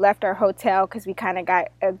person who left our hotel, because we kind of got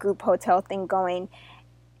a group hotel thing going.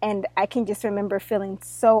 And I can just remember feeling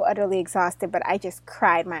so utterly exhausted, but I just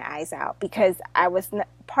cried my eyes out, because I was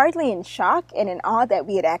partly in shock and in awe that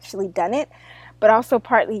we had actually done it, but also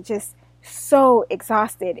partly just so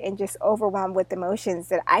exhausted and just overwhelmed with emotions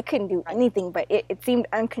that I couldn't do anything, but it seemed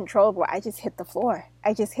uncontrollable. I just hit the floor.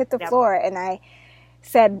 Floor, and I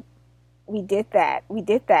said, we did that.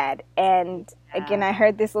 And again, I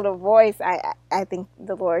heard this little voice. I think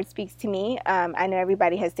the Lord speaks to me. I know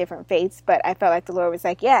everybody has different faiths, but I felt like the Lord was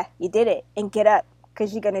like, yeah, you did it, and get up,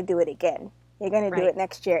 because you're going to do it again. You're going to do it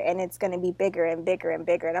next year, and it's going to be bigger and bigger and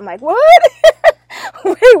bigger. And I'm like, what?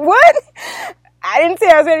 Wait, what? I didn't say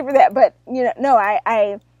I was ready for that, but no,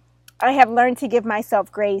 I have learned to give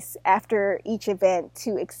myself grace after each event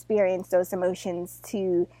to experience those emotions,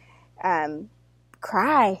 to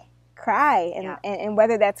cry, and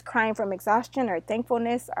whether that's crying from exhaustion or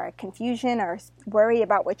thankfulness or confusion or worry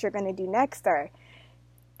about what you're going to do next or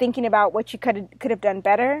thinking about what you could have done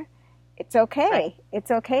better. It's okay. Right. It's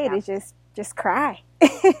okay to just cry.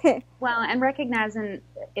 Well, and recognizing,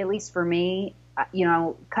 at least for me,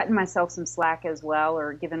 cutting myself some slack as well,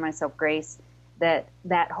 or giving myself grace, that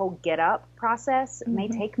whole get up process mm-hmm. may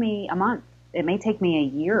take me a month. It may take me a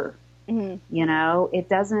year. Mm-hmm.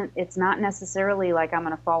 It's not necessarily like I'm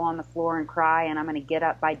going to fall on the floor and cry and I'm going to get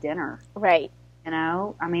up by dinner. Right.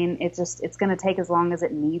 It's going to take as long as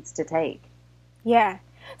it needs to take. Yeah.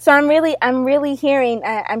 So I'm really hearing,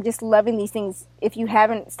 I'm just loving these things. If you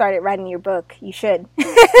haven't started writing your book, you should.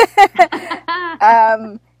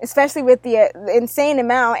 Especially with the insane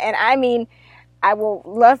amount. And I will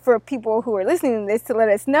love for people who are listening to this to let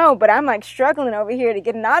us know, but I'm like struggling over here to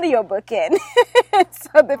get an audiobook in.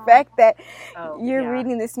 So the fact that you're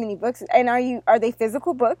reading this many books, and are they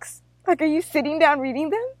physical books? Like, are you sitting down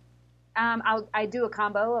reading them? I do a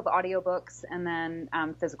combo of audiobooks and then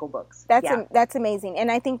physical books. That's amazing.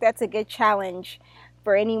 And I think that's a good challenge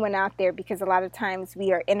for anyone out there, because a lot of times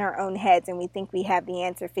we are in our own heads and we think we have the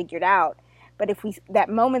answer figured out. But if that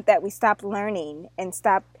moment that we stop learning and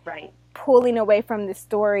stop pulling away from the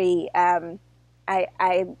story, I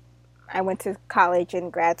went to college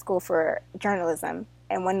and grad school for journalism.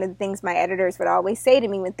 And one of the things my editors would always say to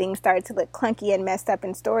me when things started to look clunky and messed up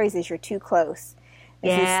in stories is, you're too close.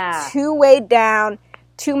 This is too weighed down,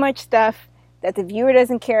 too much stuff that the viewer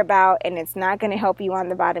doesn't care about, and it's not going to help you on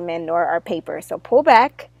the bottom end nor our paper. So pull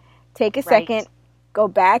back, take a second, go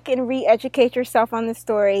back and re-educate yourself on the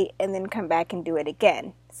story, and then come back and do it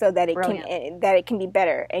again so that it can be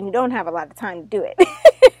better. And you don't have a lot of time to do it.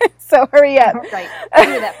 So hurry up. Right.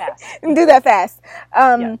 Do that fast. Do that fast.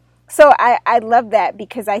 So I love that,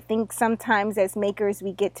 because I think sometimes as makers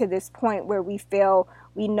we get to this point where we feel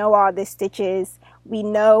we know all the stitches, we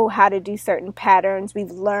know how to do certain patterns,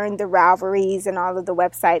 we've learned the Ravelries and all of the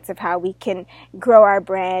websites of how we can grow our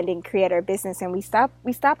brand and create our business, and we stop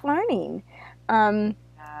learning.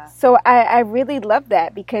 So I really love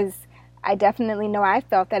that, because I definitely know I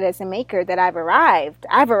felt that as a maker, that I've arrived.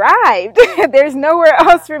 There's nowhere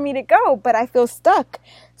else for me to go, but I feel stuck.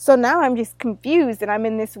 So now I'm just confused, and I'm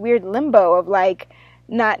in this weird limbo of like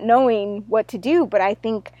not knowing what to do. But I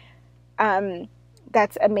think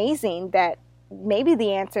that's amazing, that maybe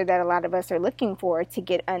the answer that a lot of us are looking for to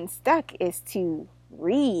get unstuck is to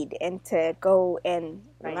read and to go and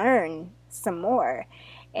learn some more.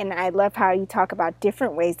 And I love how you talk about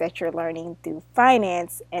different ways that you're learning through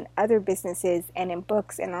finance and other businesses and in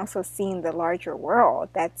books, and also seeing the larger world.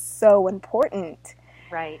 That's so important.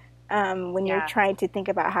 Right. When you're trying to think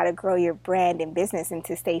about how to grow your brand and business and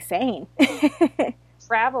to stay sane.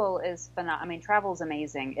 Travel is phenomenal. I mean, travel is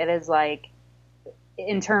amazing. It is like,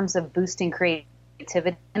 in terms of boosting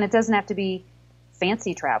creativity, and it doesn't have to be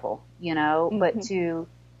fancy travel, you know, but to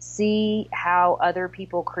see how other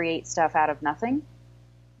people create stuff out of nothing.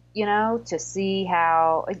 You know, to see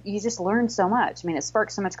how you just learn so much. I mean, it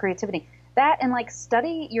sparks so much creativity. That, and like,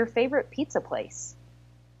 study your favorite pizza place.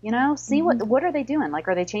 You know, see what are they doing? Like,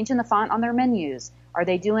 are they changing the font on their menus? Are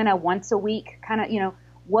they doing a once a week kind of, you know,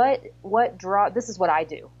 what draw? This is what I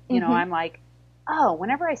do. You know, I'm like, oh,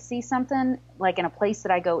 whenever I see something like in a place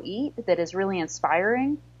that I go eat that is really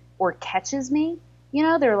inspiring or catches me, you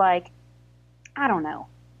know, they're like, I don't know,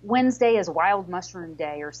 Wednesday is Wild Mushroom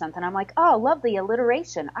Day or something. I'm like, oh, love the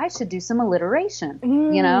alliteration. I should do some alliteration,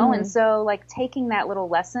 you know? And so, like, taking that little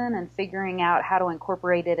lesson and figuring out how to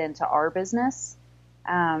incorporate it into our business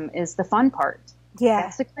is the fun part. Yeah.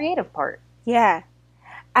 That's the creative part. Yeah.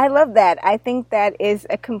 I love that. I think that is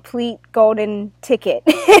a complete golden ticket,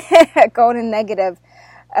 a golden nugget of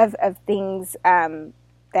things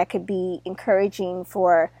that could be encouraging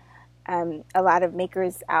for a lot of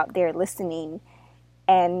makers out there listening.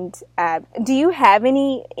 And do you have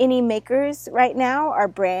any makers right now, or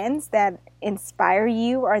brands that inspire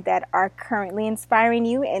you or that are currently inspiring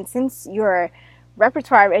you? And since your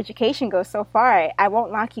repertoire of education goes so far, I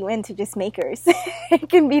won't lock you into just makers. It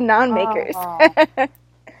can be non-makers.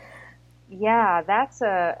 Yeah, that's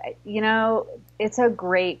it's a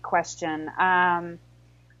great question.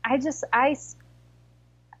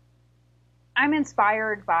 I'm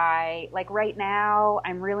inspired by, like, right now,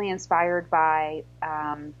 I'm really inspired by,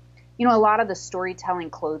 a lot of the storytelling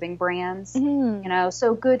clothing brands, you know,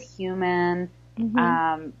 so Good Human,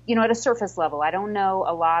 at a surface level. I don't know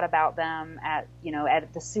a lot about them at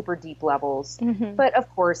the super deep levels, but of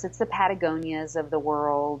course it's the Patagonias of the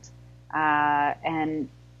world. And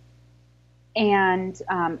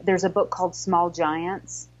there's a book called Small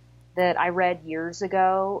Giants that I read years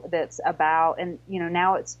ago that's about, and,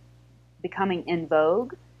 now it's becoming in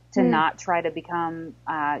vogue to not try to become,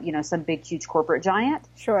 some big, huge corporate giant,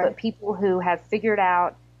 but people who have figured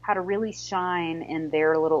out how to really shine in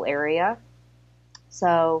their little area.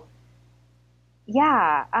 So,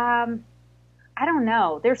 yeah, I don't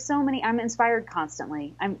know. There's so many. I'm inspired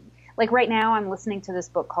constantly. I'm like, right now I'm listening to this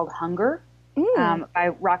book called Hunger by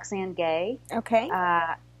Roxane Gay. Okay.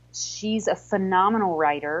 She's a phenomenal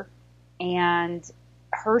writer, and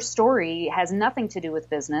her story has nothing to do with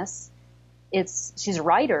business. She's a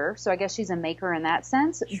writer, so I guess she's a maker in that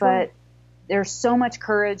sense, but there's so much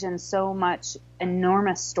courage and so much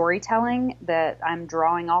enormous storytelling that I'm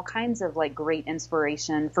drawing all kinds of, like, great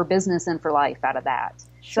inspiration for business and for life out of that.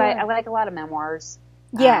 So I like a lot of memoirs.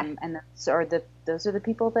 Yeah. And those are the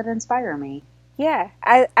people that inspire me. Yeah,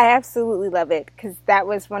 I absolutely love it, because that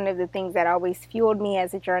was one of the things that always fueled me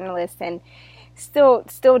as a journalist, and still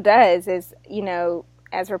does, is,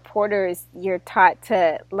 as reporters, you're taught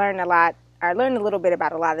to learn a little bit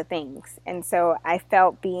about a lot of things. And so I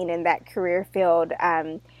felt, being in that career field,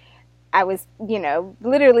 I was,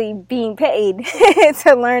 literally being paid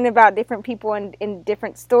to learn about different people and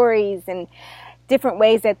different stories and different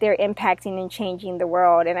ways that they're impacting and changing the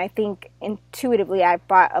world. And I think intuitively I've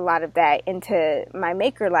brought a lot of that into my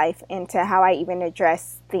maker life, into how I even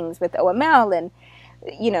address things with OML and,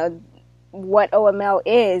 what OML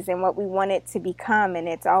is and what we want it to become. And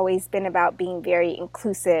it's always been about being very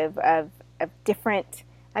inclusive of different,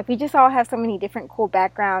 like, we just all have so many different cool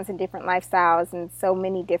backgrounds and different lifestyles, and so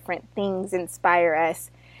many different things inspire us.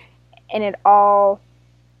 And it all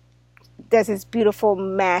does this beautiful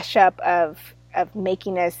mashup of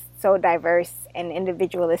making us so diverse and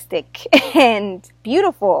individualistic and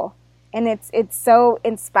beautiful. And it's so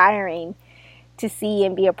inspiring to see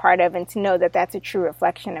and be a part of, and to know that that's a true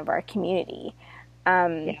reflection of our community.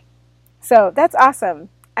 So that's awesome.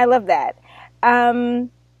 I love that.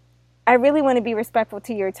 I really want to be respectful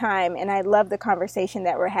to your time, and I love the conversation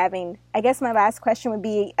that we're having. I guess my last question would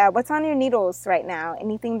be, what's on your needles right now?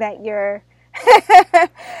 Anything that you're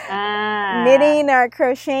knitting or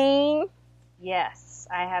crocheting? Yes,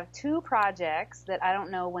 I have 2 projects that I don't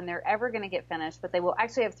know when they're ever going to get finished, but they will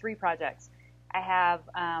actually have 3 projects. I have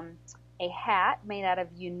a hat made out of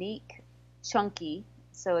unique chunky,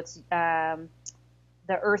 so it's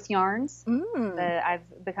the Earth Yarns.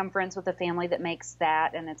 I've become friends with a family that makes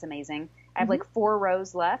that, and it's amazing. I have like 4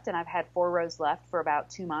 rows left, and I've had 4 rows left for about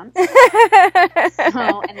 2 months. And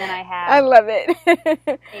then I love it.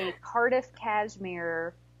 a Cardiff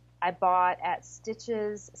cashmere I bought at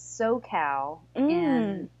Stitches SoCal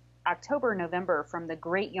in October, November from the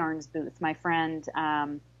Great Yarns booth. My friend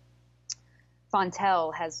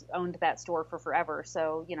Fontel has owned that store for forever,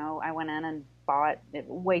 so I went in and bought it.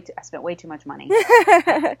 I spent way too much money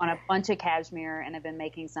on a bunch of cashmere, and I've been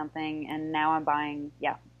making something, and now I'm buying.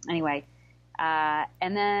 Anyway,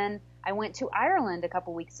 and then I went to Ireland a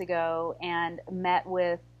couple weeks ago and met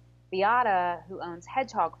with Beata, who owns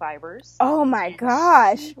Hedgehog Fibers. Oh my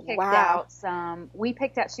gosh! She picked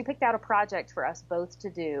out a project for us both to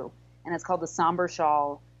do, and it's called the Somber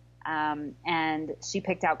Shawl. And she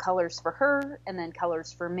picked out colors for her and then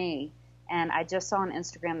colors for me. And I just saw on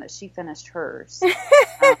Instagram that she finished hers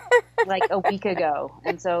like a week ago.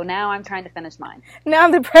 And so now I'm trying to finish mine. Now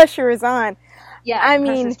the pressure is on. Yeah, the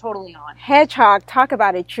pressure's totally on. Hedgehog, talk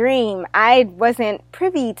about a dream. I wasn't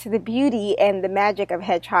privy to the beauty and the magic of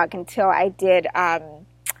Hedgehog until I did, oh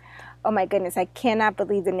my goodness, I cannot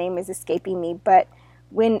believe the name is escaping me, but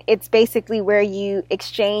when it's basically where you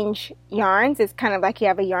exchange yarns, it's kind of like you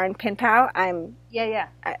have a yarn pen pal.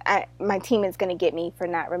 My team is going to get me for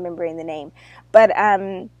not remembering the name, but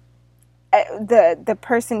the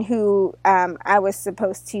person who I was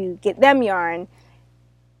supposed to get them yarn,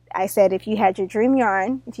 I said, if you had your dream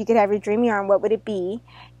yarn, if you could have your dream yarn, what would it be?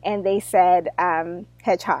 And they said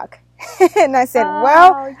Hedgehog. And I said,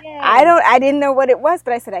 yay. I didn't know what it was,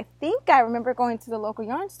 but I said, I think I remember going to the local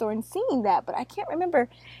yarn store and seeing that, but I can't remember.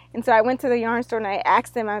 And so I went to the yarn store and I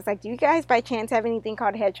asked them, I was like, do you guys by chance have anything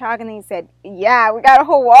called Hedgehog? And they said, yeah, we got a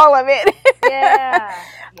whole wall of it.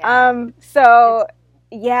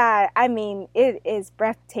 I mean, it is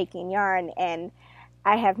breathtaking yarn, and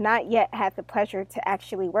I have not yet had the pleasure to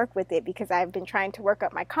actually work with it because I've been trying to work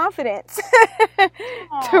up my confidence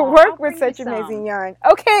to work with such amazing yarn.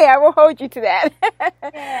 Okay, I will hold you to that.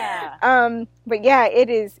 But yeah, it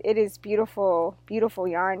is beautiful, beautiful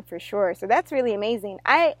yarn for sure. So that's really amazing.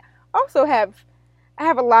 I also have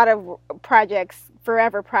a lot of projects.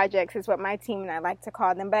 Forever projects is what my team and I like to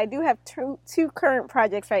call them. But I do have two current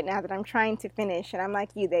projects right now that I'm trying to finish, and I'm like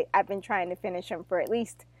you, I've been trying to finish them for at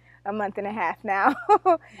least a month and a half now.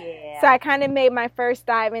 So I kind of made my first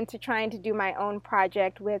dive into trying to do my own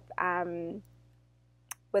project with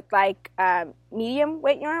medium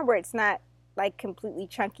weight yarn, where it's not like completely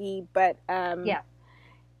chunky, but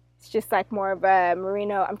it's just like more of a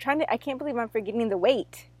merino. I can't believe I'm forgetting the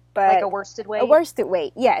weight, but like a worsted weight. A worsted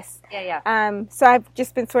weight, yes. So I've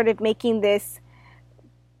just been sort of making this.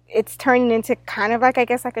 It's turning into kind of like, I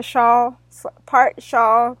guess, like a shawl, part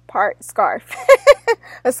scarf.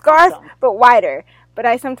 A scarf, but wider. But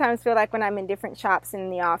I sometimes feel like when I'm in different shops and in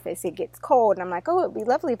the office, it gets cold. And I'm like, oh, it'd be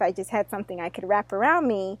lovely if I just had something I could wrap around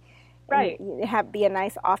me. Right. And be a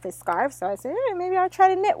nice office scarf. So I said, maybe I'll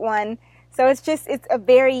try to knit one. So it's a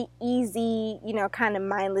very easy, kind of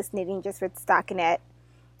mindless knitting just with stockinette.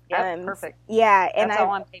 Yep, perfect. Yeah, and that's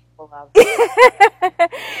all I'm capable of.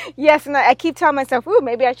 Yes, and I keep telling myself, ooh,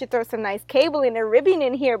 maybe I should throw some nice cabling or ribbing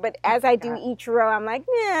in here. But as I do each row, I'm like,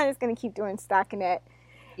 I'm just going to keep doing stockinette.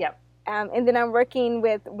 Yep. And then I'm working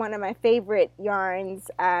with one of my favorite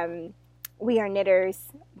yarns. We Are Knitters.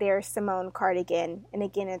 Their Simone cardigan, and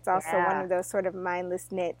again, it's also one of those sort of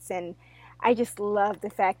mindless knits. And I just love the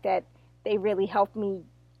fact that they really help me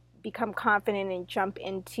become confident and jump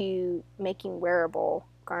into making wearable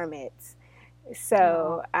garments.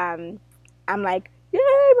 So I'm like, yay,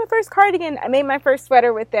 my first cardigan. I made my first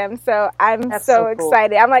sweater with them, so I'm so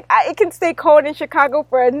excited. I'm like, it can stay cold in Chicago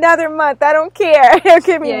for another month. I don't care. It'll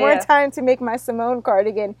give me more time to make my Simone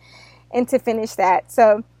cardigan and to finish that.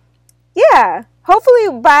 So yeah,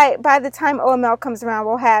 hopefully by the time OML comes around,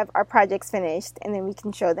 we'll have our projects finished, and then we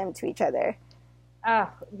can show them to each other. Oh,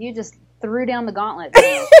 you just threw down the gauntlet.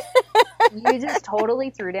 You just totally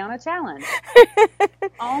threw down a challenge.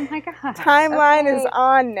 Oh my God. Timeline is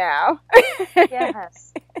on now.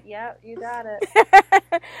 Yes. Yep, you got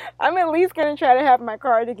it. I'm at least going to try to have my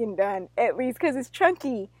cardigan done, at least, because it's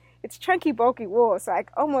chunky. It's chunky, bulky wool, so I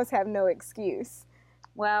almost have no excuse.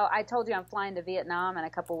 Well, I told you I'm flying to Vietnam in a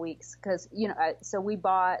couple weeks because, so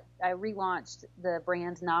I relaunched the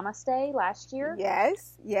brand Namaste last year.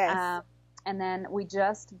 Yes. And then we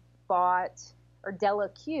just bought, or Della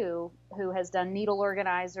Q, who has done needle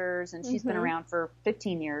organizers, and she's been around for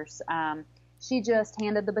 15 years. She just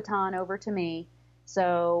handed the baton over to me.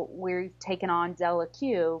 So we've taken on Della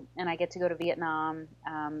Q, and I get to go to Vietnam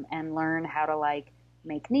and learn how to,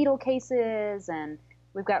 make needle cases, and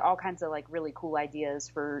we've got all kinds of really cool ideas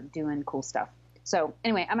for doing cool stuff. So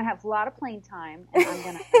anyway, I'm going to have a lot of plane time, and I'm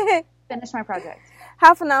going to finish my project.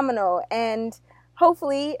 How phenomenal. And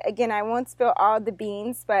hopefully, again, I won't spill all the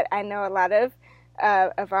beans, but I know a lot of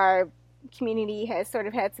our community has sort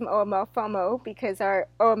of had some OML FOMO because our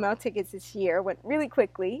OML tickets this year went really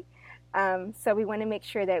quickly. So we want to make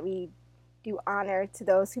sure that we do honor to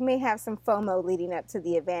those who may have some FOMO leading up to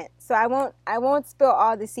the event. So I won't spill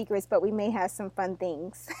all the secrets, but we may have some fun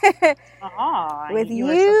things with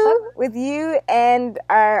you and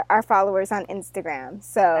our followers on Instagram.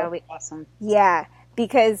 So that'll be awesome. Yeah,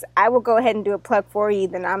 because I will go ahead and do a plug for you.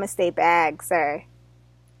 The Namaste bags are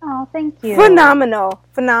thank you. Phenomenal.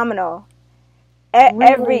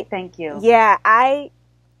 Really, thank you. Yeah,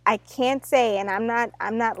 I can't say, and I'm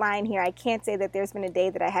not lying here, I can't say that there's been a day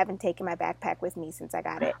that I haven't taken my backpack with me since I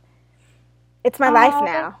got it. It's my life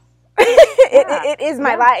now. It is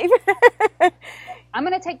my life. I'm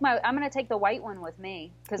gonna take the white one with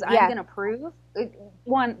me because I'm gonna prove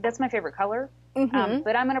one. That's my favorite color.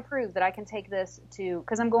 But I'm gonna prove that I can take this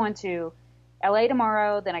because I'm going to LA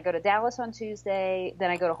tomorrow. Then I go to Dallas on Tuesday. Then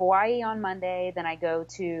I go to Hawaii on Monday. Then I go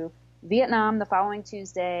to Vietnam the following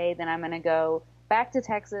Tuesday. Then I'm gonna go back to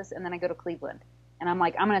Texas, and then I go to Cleveland. And I'm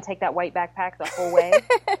like, I'm going to take that white backpack the whole way,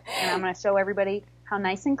 and I'm going to show everybody how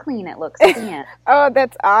nice and clean it looks at the end. Oh,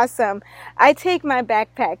 that's awesome. I take my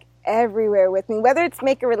backpack everywhere with me, whether it's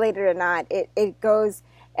maker related or not. It goes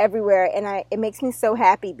everywhere, and it makes me so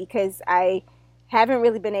happy because I haven't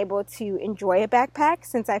really been able to enjoy a backpack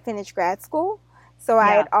since I finished grad school. So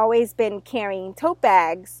I had always been carrying tote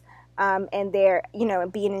bags. And there,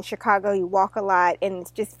 being in Chicago, you walk a lot, and it's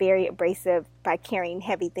just very abrasive by carrying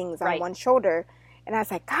heavy things on one shoulder. And I was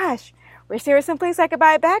like, gosh, wish there was someplace I could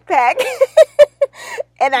buy a backpack.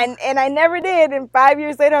 and I never did. And 5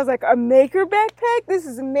 years later, I was like, a maker backpack? This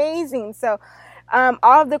is amazing. So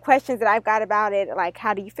all of the questions that I've got about it, like,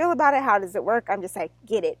 how do you feel about it? How does it work? I'm just like,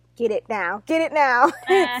 get it now. That's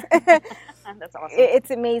awesome. It's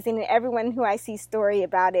amazing. And everyone who I see story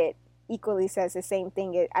about it equally says the same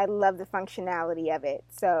thing. I love the functionality of it.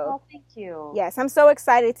 So thank you. Yes, I'm so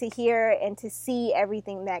excited to hear and to see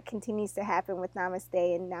everything that continues to happen with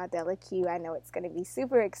Namaste and now Della Q. I know it's going to be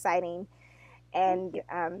super exciting, and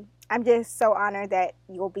I'm just so honored that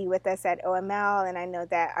you'll be with us at OML, and I know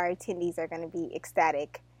that our attendees are going to be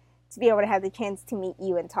ecstatic to be able to have the chance to meet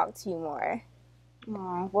you and talk to you more.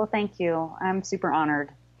 Oh, well, thank you. I'm super honored.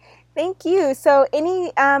 Thank you. So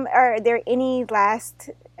are there any last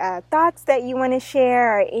thoughts that you want to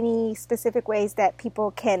share, or any specific ways that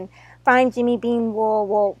people can find Jimmy Bean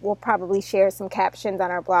Wool? We'll probably share some captions on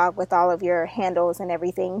our blog with all of your handles and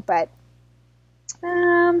everything, but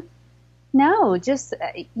no, just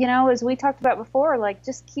as we talked about before,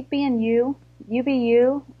 just keep being you be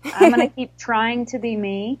you. I'm going to keep trying to be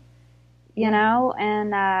me,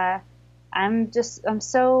 and I'm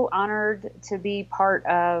so honored to be part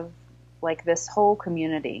of this whole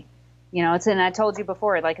community. And I told you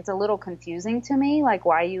before, it's a little confusing to me,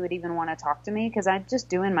 why you would even want to talk to me, because I'm just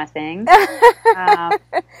doing my thing.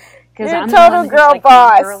 You're I'm a total girl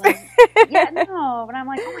boss. Yeah, no, but I'm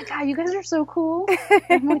like, oh my God, you guys are so cool.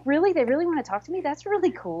 I'm like, really? They really want to talk to me? That's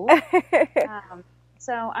really cool.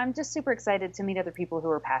 So I'm just super excited to meet other people who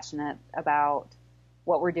are passionate about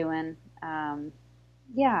what we're doing.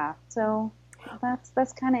 So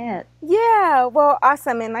that's kind of it. Yeah, well,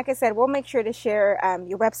 awesome. And like I said, we'll make sure to share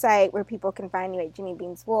your website where people can find you at Jimmy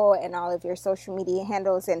Beans Wool, and all of your social media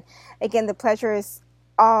handles. And again, the pleasure is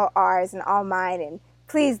all ours and all mine. And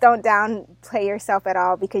please don't downplay yourself at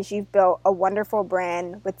all, because you've built a wonderful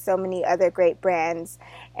brand with so many other great brands,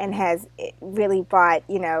 and has really brought,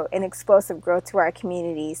 an explosive growth to our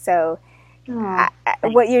community. So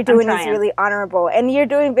what you're doing is really honorable, and you're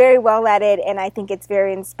doing very well at it, and I think it's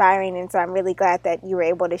very inspiring. And so I'm really glad that you were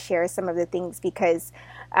able to share some of the things, because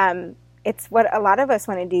it's what a lot of us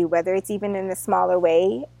want to do, whether it's even in a smaller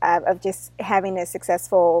way of just having a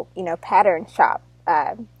successful, pattern shop.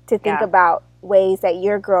 to think about ways that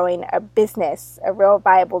you're growing a business, a real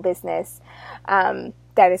viable business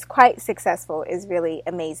that is quite successful is really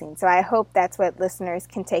amazing. So I hope that's what listeners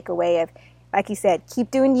can take away of, like you said,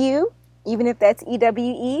 keep doing you, even if that's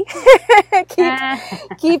EWE.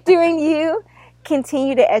 keep doing you.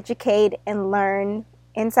 Continue to educate and learn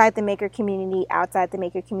inside the maker community, outside the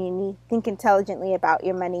maker community. Think intelligently about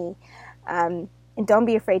your money. And don't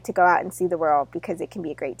be afraid to go out and see the world, because it can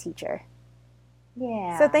be a great teacher.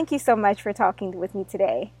 Yeah. So thank you so much for talking with me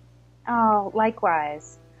today. Oh,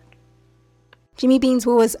 likewise. Jimmy Bean's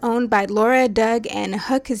Wool is owned by Laura, Doug, and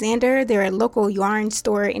Huck Kazander. They're a local yarn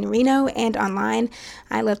store in Reno and online.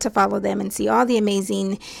 I love to follow them and see all the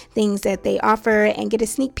amazing things that they offer and get a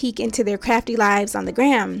sneak peek into their crafty lives on the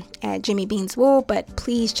gram at Jimmy Bean's Wool. But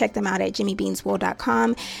please check them out at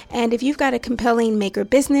jimmybeanswool.com. And if you've got a compelling maker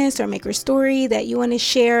business or maker story that you want to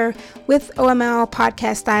share with OML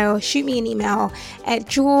podcast style, shoot me an email at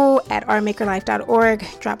jewel@ourmakerlife.org.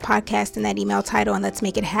 Drop podcast in that email title and let's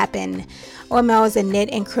make it happen. OML is a knit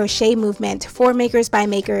and crochet movement for makers by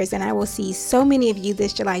makers, and I will see so many of you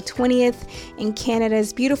this July 20th in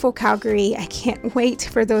Canada's beautiful Calgary. I can't wait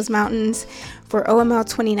for those mountains for OML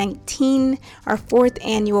 2019, our 4th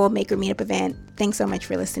annual Maker Meetup event. Thanks so much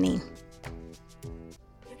for listening.